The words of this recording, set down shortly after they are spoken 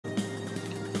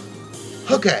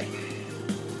Okay.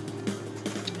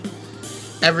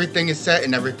 Everything is set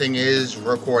and everything is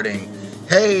recording.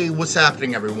 Hey, what's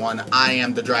happening, everyone? I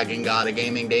am the Dragon God of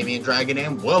Gaming, D.Dragon,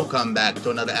 and welcome back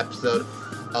to another episode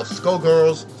of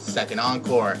Skullgirls' second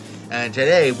Encore. And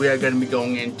today we are going to be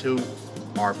going into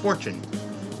our fortune,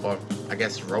 or I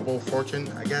guess Robo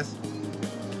Fortune, I guess.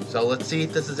 So let's see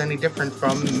if this is any different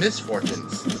from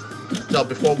Misfortunes. So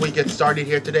before we get started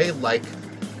here today, like,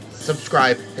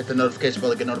 subscribe, hit the notification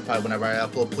bell to get notified whenever I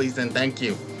upload, please, and thank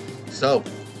you. So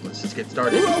let's just get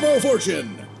started. Robo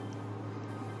Fortune!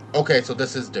 Okay, so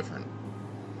this is different.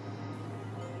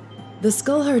 The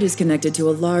Skull Heart is connected to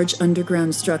a large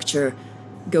underground structure,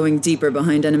 going deeper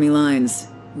behind enemy lines.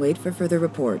 Wait for further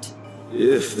report.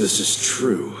 If this is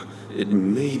true, it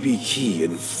may be key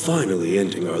in finally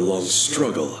ending our long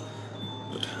struggle.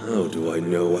 But how do I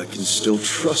know I can still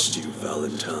trust you,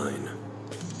 Valentine?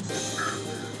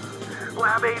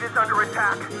 Lab 8 is under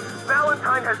attack.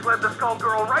 Valentine has led the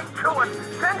Skullgirl right to us.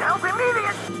 Send help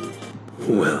immediately!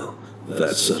 Well,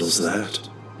 that settles that.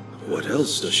 What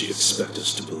else does she expect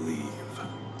us to believe?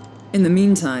 In the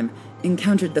meantime,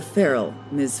 encountered the feral,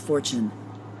 Ms. Fortune.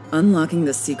 Unlocking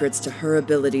the secrets to her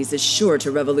abilities is sure to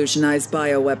revolutionize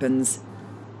bioweapons.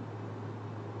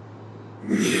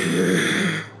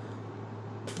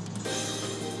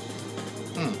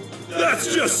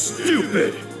 That's just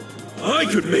stupid! I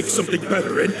could make something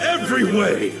better in every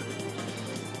way!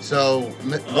 So,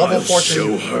 Robo I'll Fortune.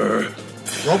 show her.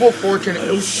 Robo Fortune.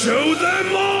 I'll show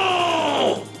them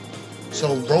all!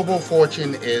 So, Robo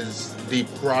Fortune is the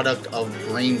product of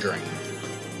brain drain.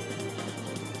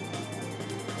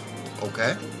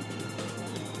 Okay.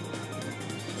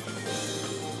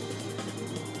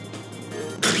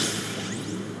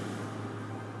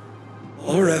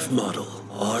 RF model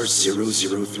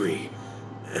R003.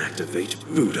 Activate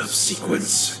boot up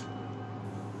sequence.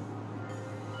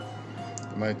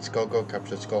 My Skull go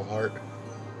capture Skull Heart.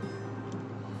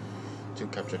 To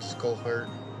capture Skull Heart.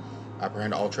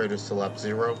 Apprehend all traitors to lab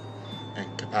 0.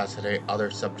 And capacitate other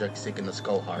subjects seeking the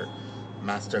Skull Heart.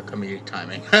 Master comedic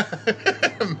timing.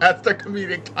 Master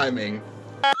comedic timing.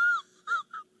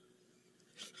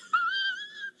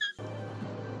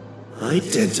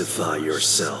 Identify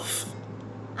yourself.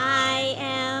 I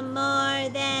am more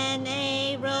than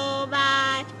a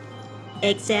robot.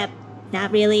 Except,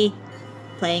 not really.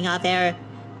 Playing off air.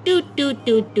 Do do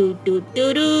do do do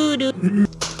do do do.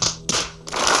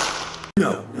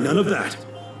 No, none of that.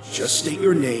 Just state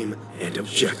your name and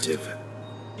objective.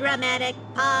 Dramatic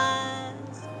pause.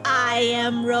 I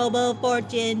am Robo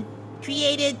Fortune,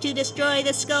 created to destroy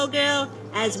the Skullgirl,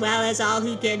 as well as all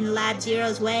who get in Lab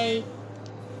Zero's way.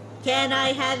 Can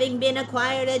I, having been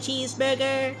acquired a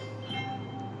cheeseburger?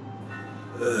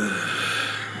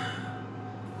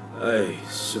 I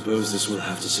suppose this will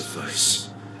have to suffice.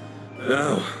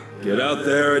 Now, get out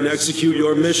there and execute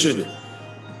your mission.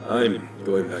 I'm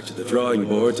going back to the drawing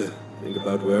board to think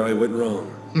about where I went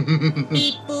wrong.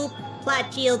 Beep boop.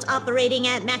 Plot shields operating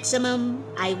at maximum.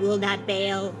 I will not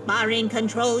fail, barring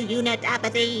control unit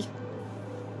apathy.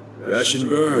 Crash and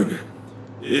burn.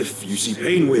 If you see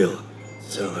Painwheel,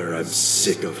 tell her I'm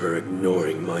sick of her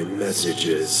ignoring my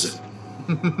messages.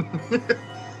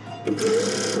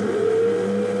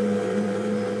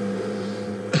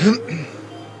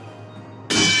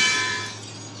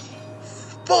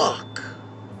 Fuck!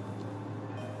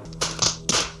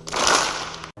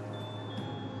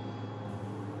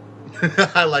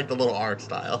 I like the little art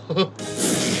style.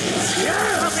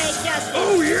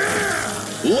 Oh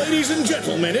yeah! Ladies and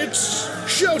gentlemen, it's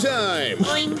showtime!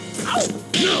 Boing.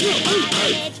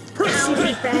 Now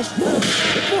refresh.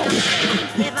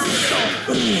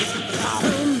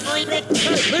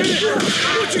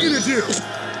 What you gonna do?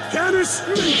 Canis?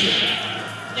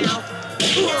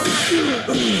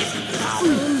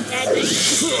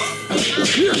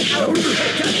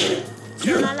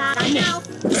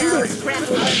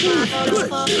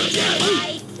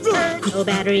 No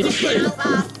battery. If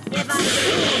I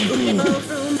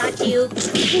room, not you.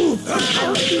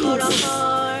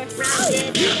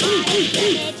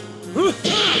 Rounded.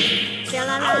 Still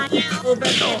alive. Over.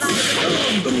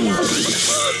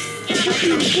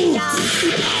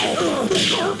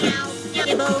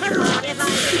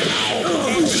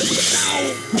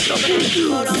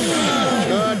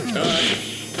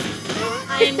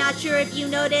 I'm not sure if you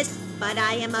noticed, but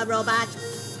I am a robot.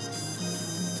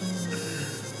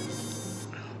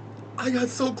 I got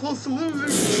so close to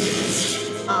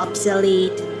losing.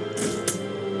 Obsolete.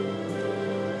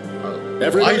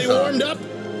 Everybody Liza. warmed up?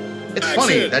 It's Action.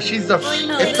 funny that she's the.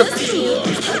 It's the.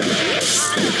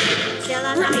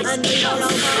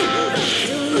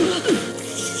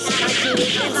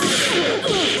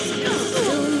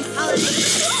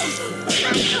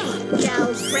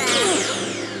 Shells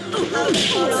crash.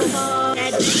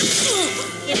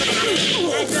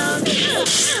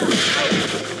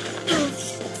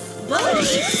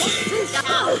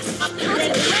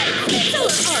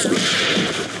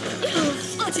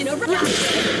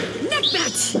 Neck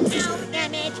match!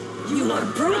 Damage. You are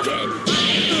broken!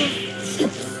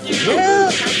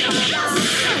 Yeah.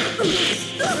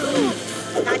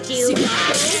 Got you.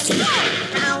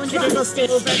 Round little stay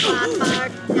over clock bar.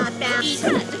 Not bad.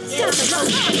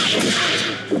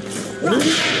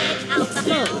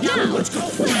 Now, let's go!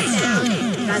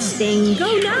 Trusting.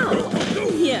 Go now!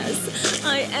 Yes,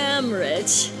 I am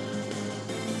rich.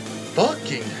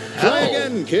 Fucking Try hell.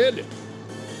 again, kid.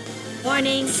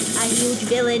 Warning, a huge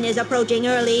villain is approaching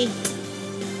early.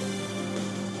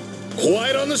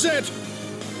 Quiet on the set.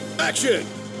 Action.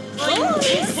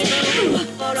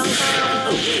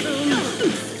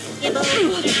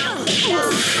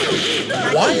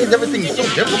 Why is everything so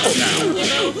difficult now?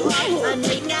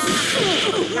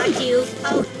 Got you.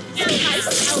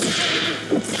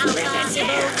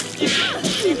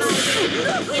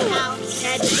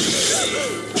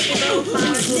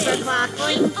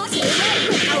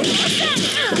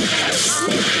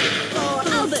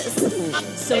 Albus!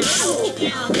 So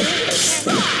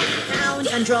Round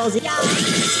controls it. Dump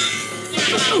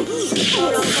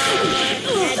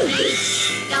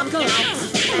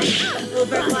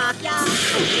overclock.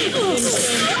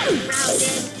 Instant.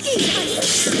 Rounded.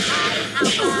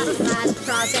 Last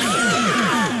processor.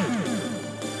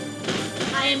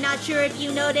 I am not sure if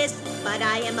you noticed, but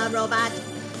I am a robot.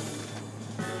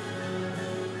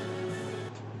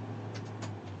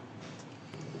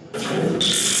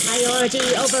 Priority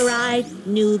override.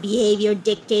 New behavior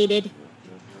dictated.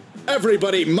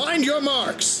 Everybody, mind your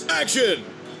marks. Action.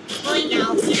 Going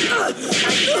now.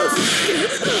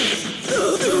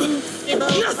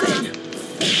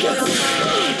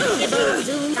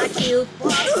 Zoom. Got you.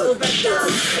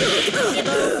 Overclock.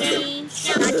 Gain.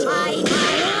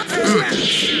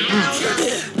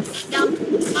 Dump.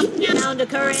 Down to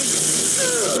current.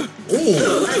 Ooh.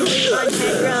 On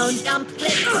head drone. Dump.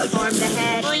 Click. Form the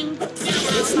head. Boing.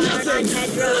 On head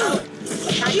drone.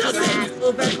 Got you back.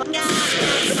 Overclock.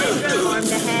 Form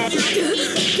the head.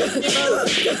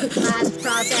 Last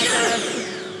processor.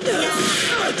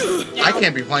 I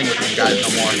can't be playing with these guys no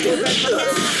more.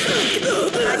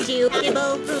 Got you.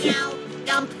 Gibble. Now.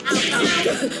 Dump. Out.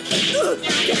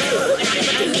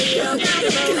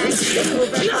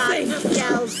 Overclock.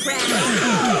 Shells crash.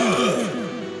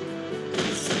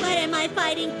 What am I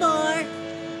fighting for?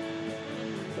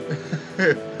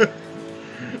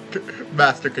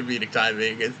 Master comedic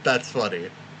timing. That's funny.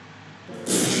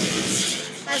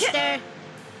 Buster.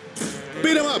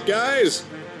 Beat 'em up, guys.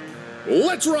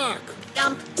 Let's rock.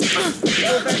 Dump.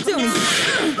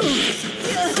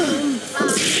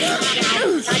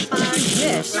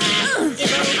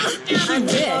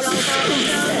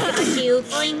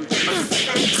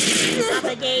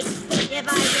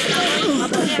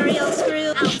 Aerial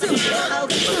screw.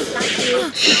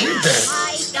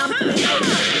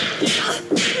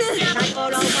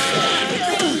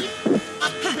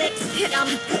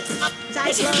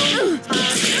 Cyclone.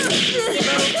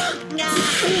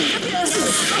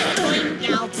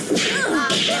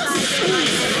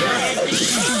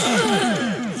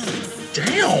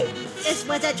 Damn. This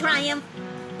was a triumph.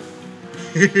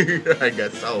 I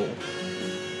guess so.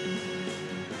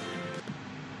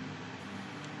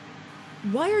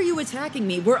 Why are you attacking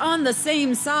me? We're on the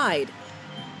same side.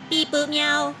 Beep boop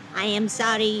meow. I am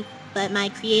sorry, but my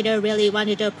creator really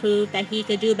wanted to prove that he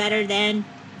could do better than,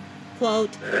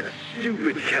 quote, That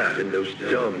stupid cat and those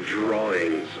dumb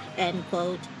drawings. end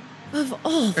quote. Of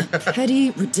all the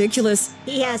petty, ridiculous...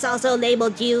 He has also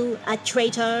labeled you a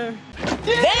traitor.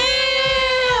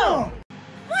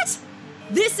 What?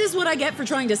 This is what I get for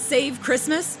trying to save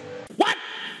Christmas? What?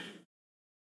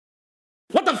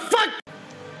 What the fuck?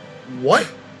 What?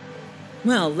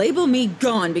 Well, label me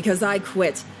gone because I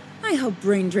quit. I hope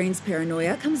Brain Drain's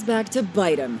paranoia comes back to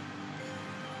bite him.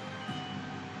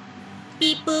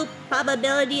 Beep boop.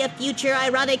 Probability of future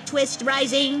ironic twist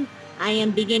rising. I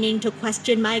am beginning to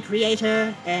question my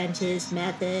creator and his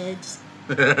methods.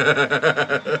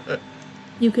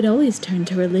 You could always turn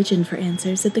to religion for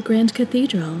answers at the Grand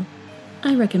Cathedral.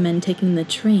 I recommend taking the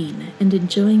train and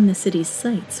enjoying the city's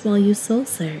sights while you soul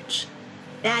search.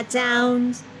 That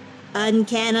sounds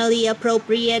uncannily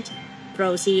appropriate.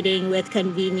 Proceeding with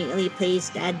conveniently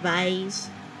placed advice.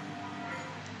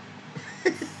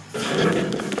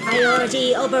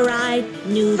 Priority override.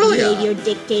 New Brilliant. behavior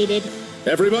dictated.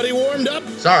 Everybody warmed up?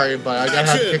 Sorry, but I gotta have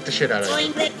to Action. kick the shit out of you.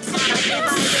 Boing, click, zoom,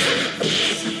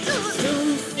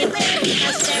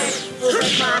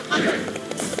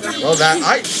 Well, the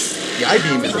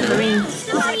I-beam is new.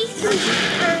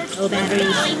 Oh,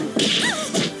 batteries.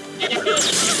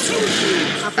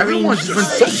 Everyone's been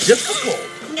so difficult.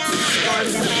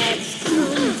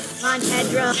 Launch head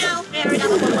drill.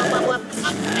 Aerial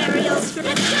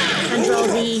script. Control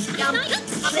Z.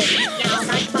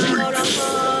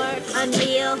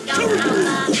 Unreal.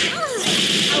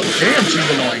 Damn, she's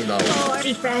annoying though.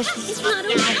 Refresh. It's not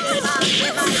over.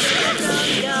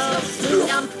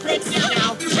 Click.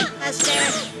 Faster.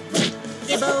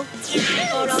 Gibble.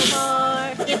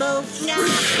 404. Gibble.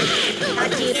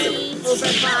 Got you.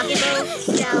 Overclock. Gibble.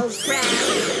 Cells crash.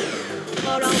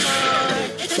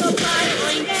 404. It's a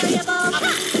going variable.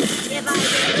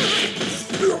 Divided.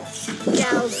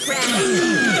 Cells crash.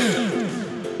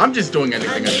 I'm just doing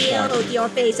anything at this Unreal. point. Your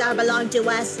face are belong to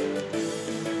us.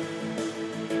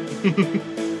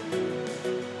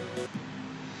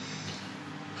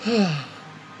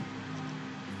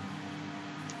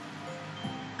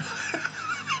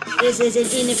 This is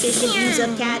an inefficient use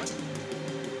of cat.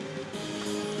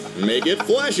 Make it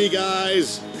flashy,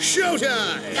 guys.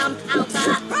 Showtime! Dump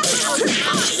alpha.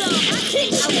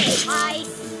 High.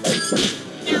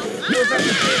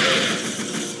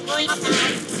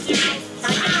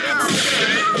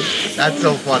 That's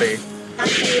so funny.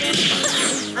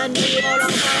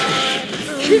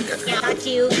 Got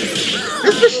you.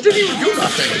 This bitch didn't even do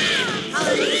nothing.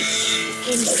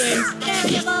 Instance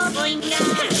variable.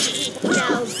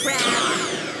 Cells crash.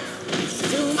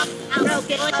 Zoom.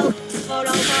 Broken. 404.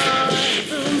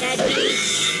 Boom. Dead beat.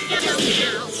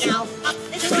 Now.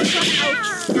 This is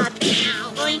not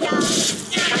going down.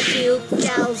 Got you.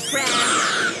 Cells crash.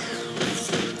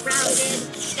 Rounded.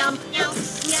 Dump.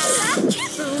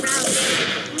 Boom. Rounded.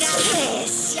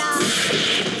 Yes.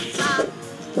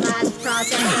 Last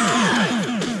process.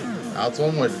 That's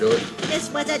one way to do it. This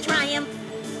was a triumph.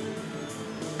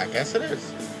 I guess it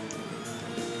is.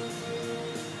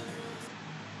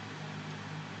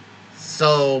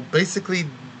 So basically,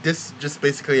 this just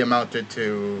basically amounted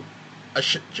to a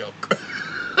shit joke.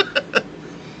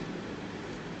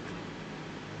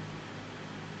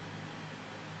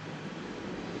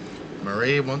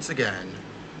 Marie once again.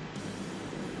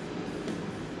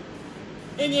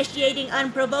 Initiating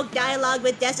unprovoked dialogue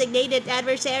with designated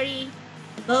adversary.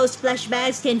 Most flesh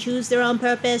bags can choose their own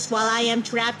purpose while I am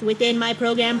trapped within my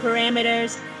program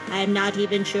parameters. I am not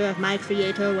even sure if my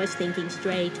creator was thinking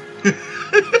straight.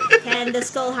 Can the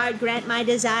Skull Heart grant my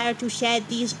desire to shed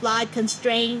these flawed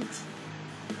constraints?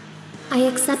 I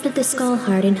accepted the Skull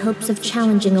Heart in hopes of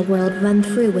challenging a world run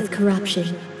through with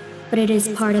corruption. But it is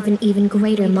part of an even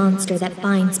greater monster that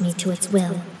binds me to its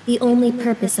will. The only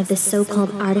purpose of this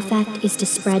so-called artifact is to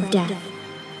spread death.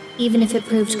 Even if it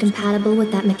proved compatible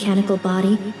with that mechanical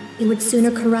body, it would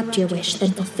sooner corrupt your wish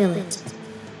than fulfill it.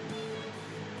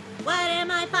 What am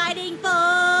I fighting for?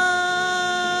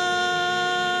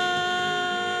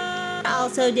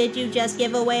 Also, did you just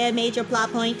give away a major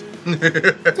plot point?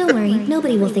 Don't worry,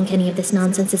 nobody will think any of this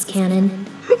nonsense is canon.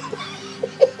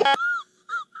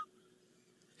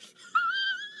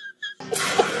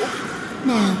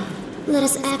 Now, let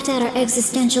us act out our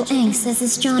existential angst as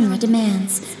this genre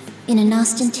demands, in an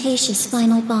ostentatious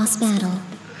final boss battle.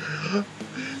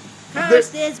 Curse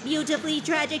this beautifully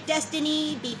tragic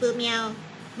destiny, beep boop meow.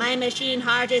 My machine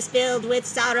heart is filled with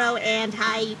sorrow and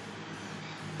hype.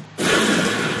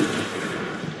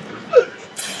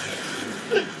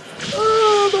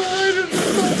 Oh, the writer's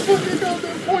so fucking on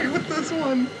their point with this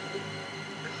one.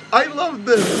 I love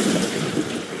this.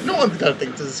 No one's gonna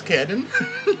think this is canon.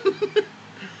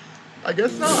 I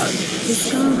guess not. The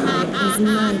Skull Heart is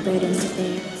my burden to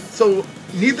bear. So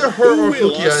neither her or Who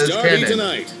will Fukia is starting canon.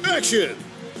 tonight? Action!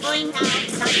 Going down,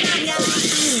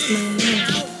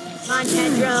 launch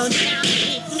head drone.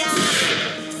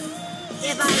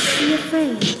 If I Be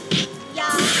afraid.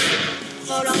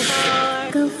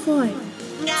 Go forth.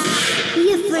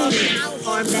 Be afraid.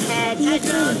 Form the head, Be head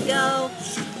drone, afraid. go.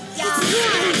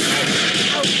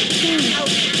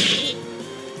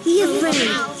 Be afraid.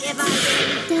 If I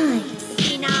Die.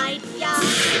 denied,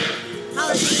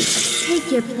 Take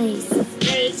your place.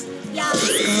 face, Skull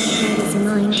Heart is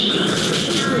mine.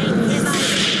 if I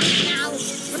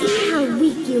See how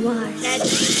weak you are. dead.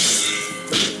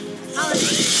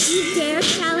 You dare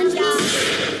challenge me?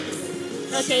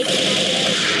 Rotation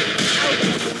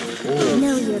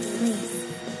Know your place.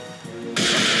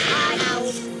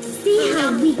 See how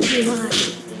weak you are.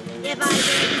 if I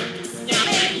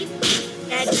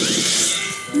dead.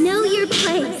 Know your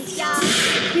place.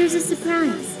 Here's a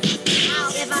surprise.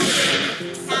 If I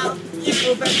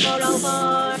over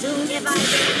 404. If I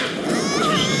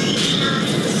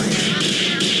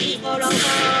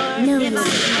 404. Know If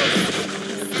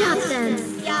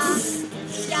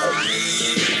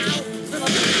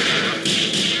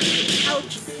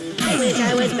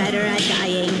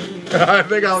I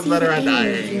think I was better at Your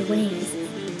dying. ways.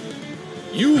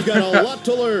 You've got a lot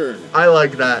to learn. I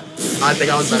like that. I think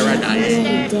I was better at dying.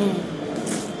 You're dead.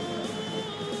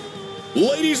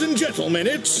 Ladies and gentlemen,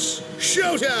 it's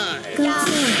showtime! Go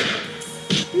for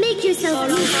it. Make yourself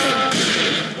useful.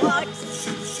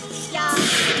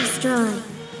 Destroy.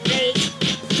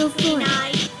 Go for it.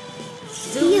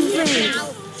 Be afraid.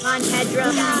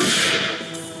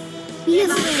 Be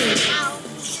afraid.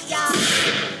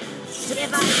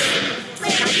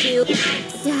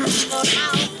 Get strong.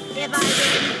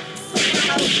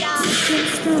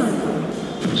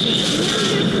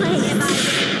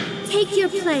 Take your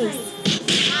place.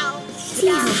 See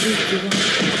how weak you are.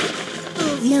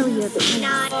 Know your place.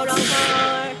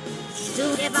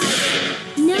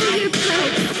 Know your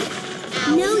place.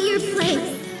 Know your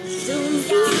place. See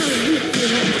how weak you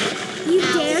are. You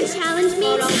dare challenge me?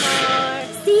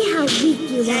 See how weak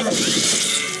you are.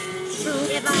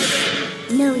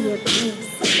 Know your place.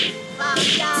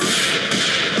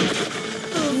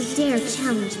 You dare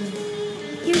challenge me?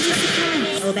 Here's a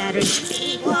surprise. No battery.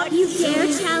 You dare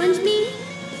challenge me?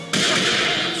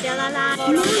 Know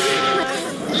your place.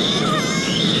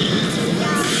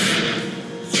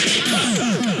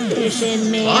 Mission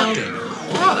mail. Fucking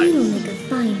what? You'll make a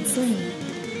fine slave.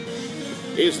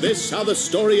 Is this how the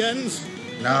story ends?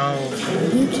 No.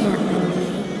 You can't run away.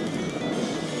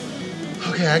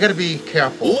 Okay, I gotta be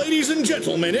careful. Ladies and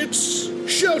gentlemen, it's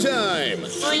showtime!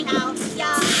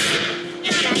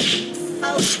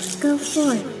 Go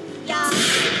for it.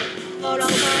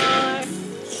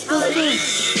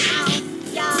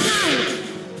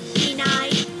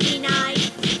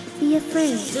 Be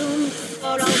afraid.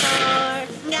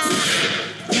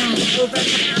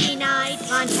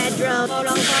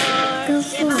 Go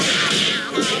for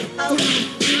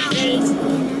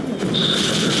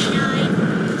it.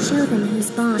 Show them who's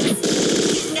boss.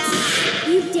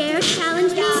 You dare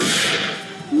challenge me?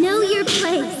 Know your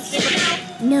place.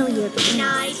 Know your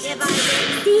place.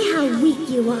 See how weak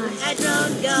you are.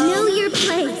 Know your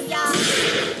place.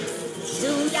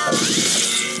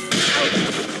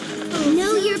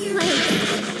 Know your place.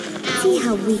 See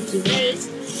how weak you are.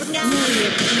 Know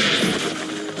your place.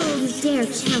 You dare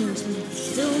challenge me.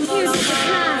 Here's a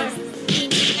surprise.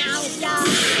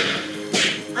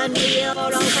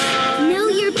 Know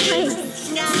your place.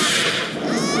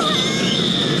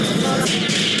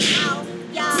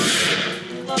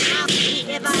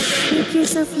 Make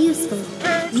yourself useful.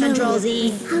 Control Z.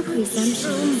 How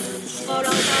presumptuous.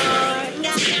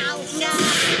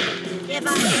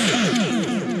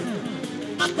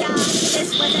 This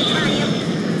was a triumph.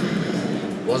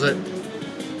 Was it?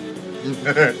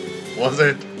 Was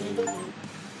it?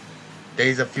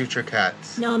 Days of Future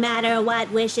Cats. No matter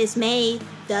what wish is made,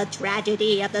 the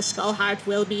tragedy of the Skull Heart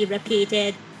will be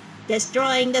repeated.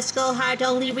 Destroying the Skull Heart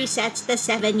only resets the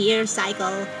 7-year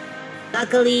cycle.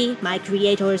 Luckily, my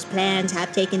creator's plans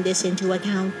have taken this into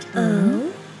account.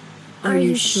 Oh? Are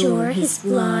you sure his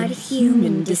flawed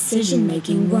human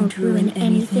decision-making won't ruin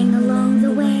anything along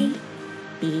the way?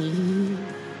 B.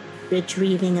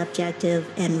 Retrieving objective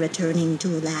and returning to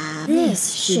lab.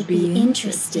 This should be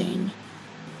interesting.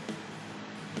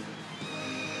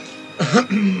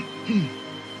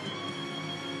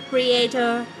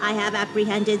 Creator, I have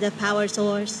apprehended the power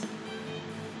source.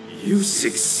 You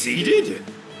succeeded?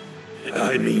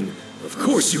 I mean, of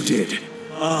course you did.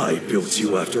 I built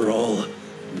you after all.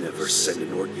 Never send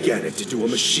an organic to do a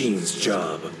machine's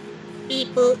job.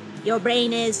 Beep boop, your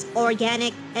brain is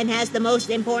organic and has the most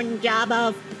important job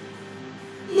of...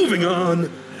 Moving on.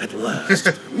 At last,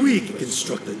 we can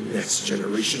construct the next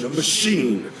generation of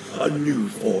machine. A new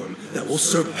form that will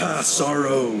surpass our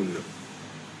own.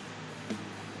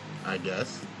 I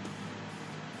guess.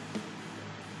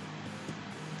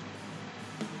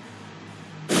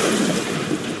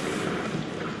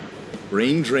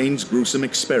 Brain Drain's gruesome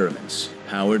experiments,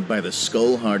 powered by the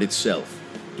Skull Heart itself,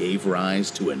 gave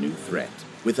rise to a new threat.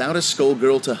 Without a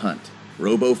Skullgirl to hunt,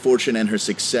 Robo Fortune and her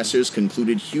successors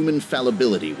concluded human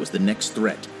fallibility was the next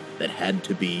threat that had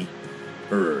to be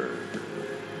purged.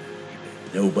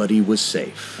 Nobody was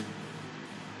safe.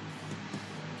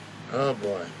 Oh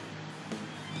boy.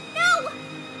 No!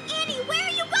 Annie, where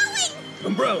are you going?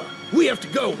 Umbrella, we have to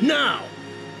go now!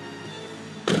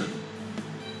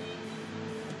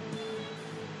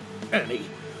 Annie,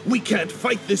 we can't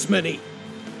fight this many.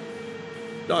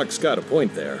 Doc's got a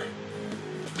point there.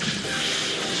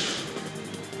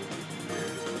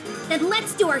 Then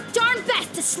let's do our darn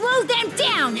best to slow them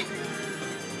down!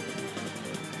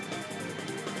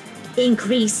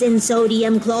 Increase in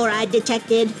sodium chloride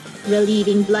detected,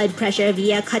 relieving blood pressure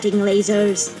via cutting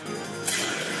lasers.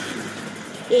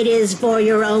 It is for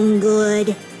your own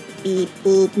good. Beep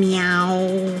boop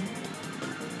meow.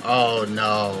 Oh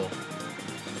no.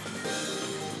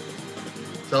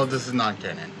 So this is not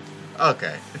canon.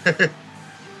 Okay.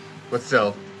 But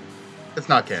still, it's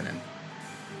not canon.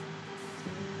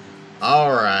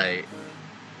 Alright.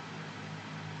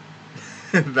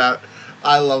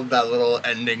 I love that little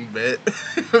ending bit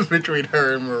between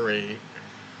her and Marie.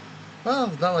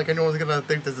 Well, it's not like anyone's gonna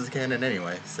think this is canon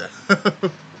anyway, so.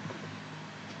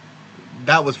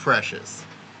 That was precious.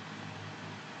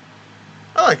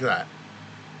 I like that.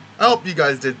 I hope you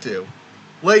guys did too.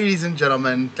 Ladies and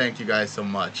gentlemen, thank you guys so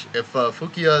much. If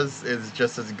Fukia's is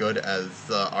just as good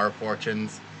as our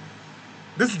fortunes,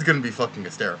 this is gonna be fucking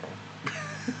hysterical.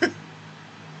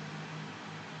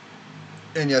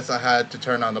 And yes, I had to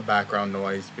turn on the background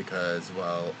noise because,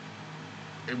 well,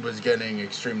 it was getting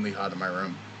extremely hot in my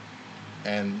room.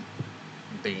 And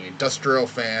the industrial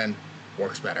fan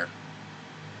works better.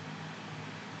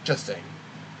 Just saying.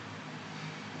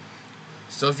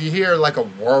 So if you hear like a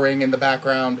whirring in the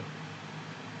background,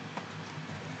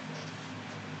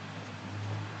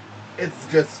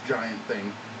 it's just a giant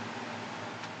thing.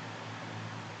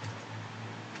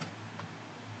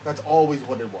 That's always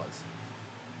what it was.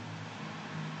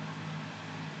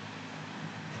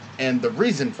 And the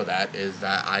reason for that is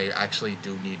that I actually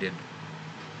do needed,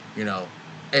 you know,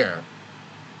 air.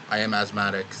 I am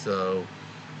asthmatic, so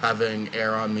having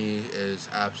air on me is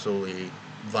absolutely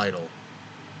vital.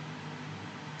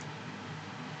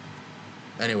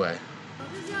 Anyway.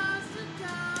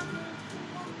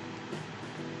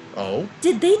 Oh?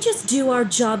 Did they just do our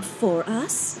job for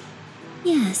us?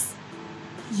 Yes.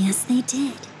 Yes, they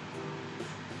did.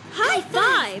 High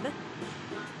five!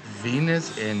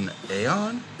 Venus and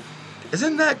Aeon?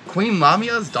 Isn't that Queen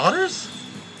Lamia's daughters?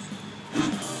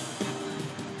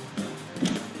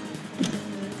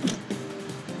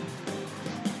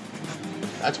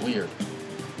 That's weird.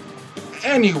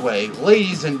 Anyway,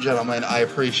 ladies and gentlemen, I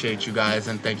appreciate you guys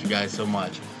and thank you guys so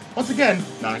much. Once again,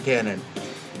 not canon.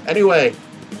 Anyway,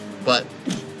 but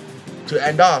to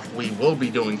end off, we will be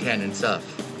doing canon stuff.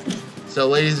 So,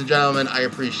 ladies and gentlemen, I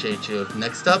appreciate you.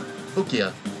 Next up,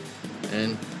 Fukia,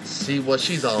 and see what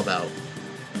she's all about.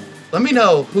 Let me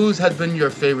know whose has been your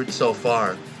favorite so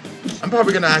far. I'm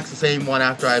probably gonna ask the same one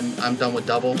after I'm done with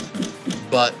Double,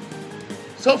 but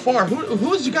so far,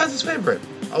 who's you guys' favorite?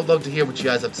 I would love to hear what you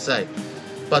guys have to say.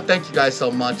 But thank you guys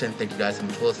so much, and thank you guys so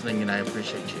much for listening, and I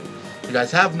appreciate you. If you guys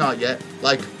have not yet,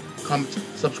 like, comment,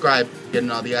 subscribe,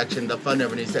 getting all the action. The fun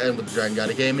never needs to end with the Dragon God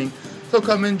of Gaming. So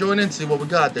come in, join in, see what we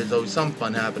got. There's always some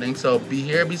fun happening. So be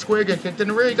here, be square, get kicked in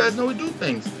the rear. You guys know we do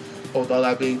things. But with all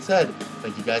that being said,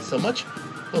 thank you guys so much.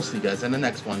 We'll see you guys in the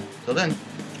next one. Till then,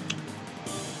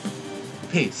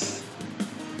 peace.